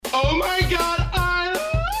Oh my God,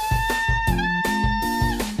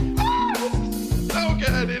 so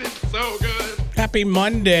good. It is so good. Happy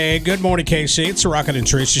Monday. Good morning, KC. It's the Rocket and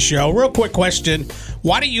Teresa Show. Real quick question.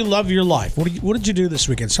 Why do you love your life? What did you do this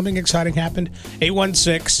weekend? Something exciting happened?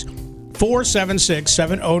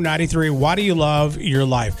 816-476-7093. Why do you love your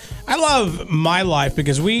life? I love my life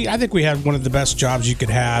because I think we have one of the best jobs you could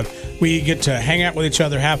have. We get to hang out with each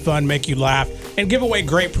other, have fun, make you laugh, and give away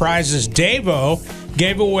great prizes. Davo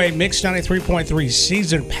gave away Mix 93.3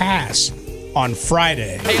 Season Pass on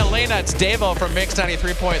Friday. Hey, Elena, it's Davo from Mix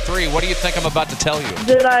 93.3. What do you think I'm about to tell you?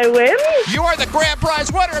 Did I win? You are the grand prize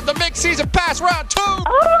winner of the Mix Season Pass Round 2. Oh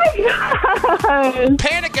my God.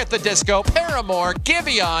 Panic at the Disco, Paramore,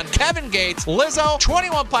 Giveon, Kevin Gates, Lizzo,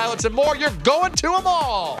 21 Pilots, and more. You're going to them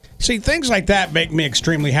all. See, things like that make me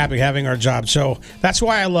extremely happy having our job. So that's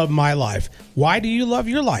why I love my life. Why do you love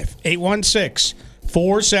your life?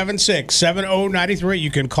 816-476-7093.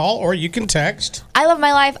 You can call or you can text. I love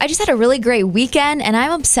my life. I just had a really great weekend, and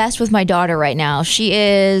I'm obsessed with my daughter right now. She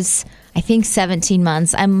is, I think, 17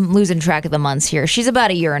 months. I'm losing track of the months here. She's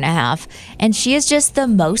about a year and a half, and she is just the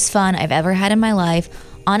most fun I've ever had in my life.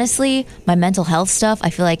 Honestly, my mental health stuff,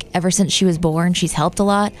 I feel like ever since she was born, she's helped a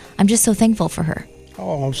lot. I'm just so thankful for her.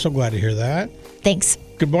 Oh, I'm so glad to hear that. Thanks.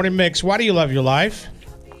 Good morning, Mix. Why do you love your life?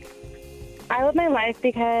 I love my life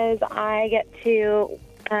because I get to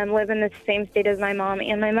live in the same state as my mom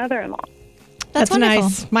and my mother-in-law. That's wonderful.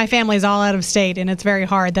 Nice. My family's all out of state, and it's very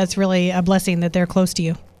hard. That's really a blessing that they're close to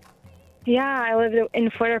you. Yeah, I lived in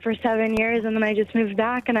Florida for 7 years, and then I just moved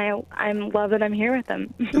back, and I love that I'm here with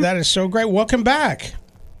them. That is so great. Welcome back.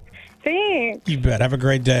 Thanks. You bet. Have a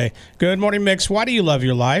great day. Good morning, Mix. Why do you love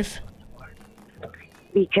your life?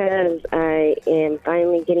 Because I am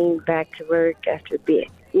finally getting back to work after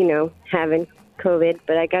having COVID,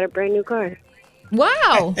 but I got a brand new car.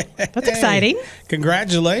 Wow. That's exciting.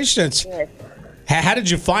 Congratulations. Yes. How did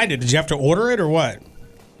you find it? Did you have to order it or what?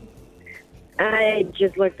 I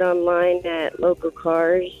just looked online at local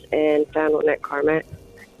cars and found one at CarMax.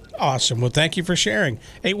 Awesome. Well, thank you for sharing.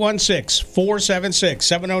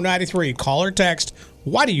 816-476-7093. Call or text.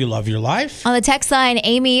 Why do you love your life? On the text line,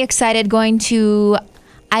 Amy excited going to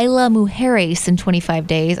Isla Mujeres in 25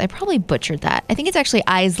 days. I probably butchered that. I think it's actually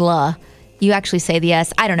Isla. You actually say the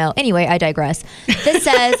S. I don't know. Anyway, I digress. This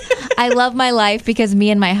says, I love my life because me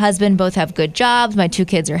and my husband both have good jobs. My 2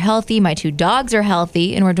 kids are healthy. My 2 dogs are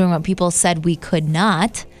healthy. And we're doing what people said we could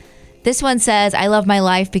not. This one says, I love my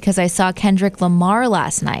life because I saw Kendrick Lamar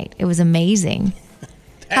last night. It was amazing.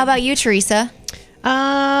 How about you, Teresa?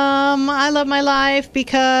 I love my life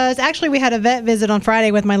because actually we had a vet visit on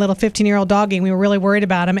Friday with my little 15-year-old doggy, and we were really worried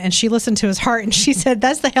about him, and she listened to his heart, and she said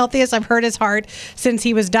that's the healthiest I've heard his heart since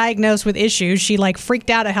he was diagnosed with issues. She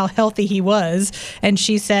freaked out at how healthy he was, and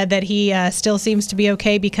she said that he still seems to be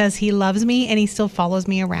okay because he loves me and he still follows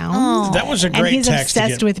me around. Oh. That was a great and he's text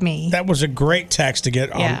obsessed to get. with me. That was a great text to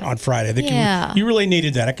get on Friday. I think you really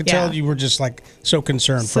needed that. I could tell you were just so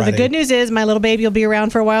concerned So Friday. the good news is my little baby will be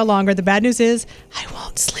around for a while longer. The bad news is I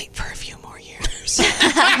won't sleep for a few more years.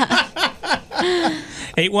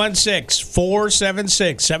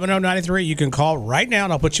 816-476-7093. You can call right now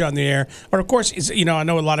and I'll put you on the air. Or, of course, I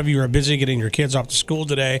know a lot of you are busy getting your kids off to school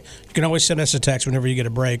today. You can always send us a text whenever you get a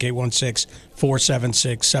break,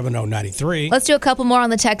 816-476-7093. Let's do a couple more on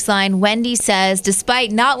the text line. Wendy says,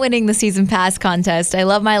 despite not winning the season pass contest, I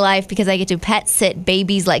love my life because I get to pet sit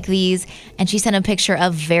babies like these. And she sent a picture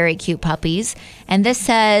of very cute puppies. And this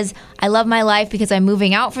says, I love my life because I'm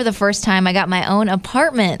moving out for the first time. I got my own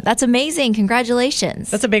apartment. That's amazing.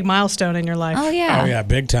 Congratulations. That's a big milestone in your life. Oh, yeah. Oh, yeah,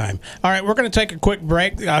 big time. All right, we're going to take a quick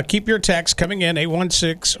break. Keep your text coming in,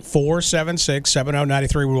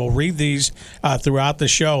 816-476-7093. We will read these throughout the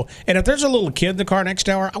show. And if there's a little kid in the car next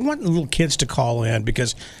hour, I want the little kids to call in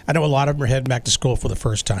because I know a lot of them are heading back to school for the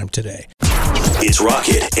first time today. It's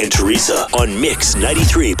Rocket and Teresa on Mix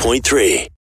 93.3.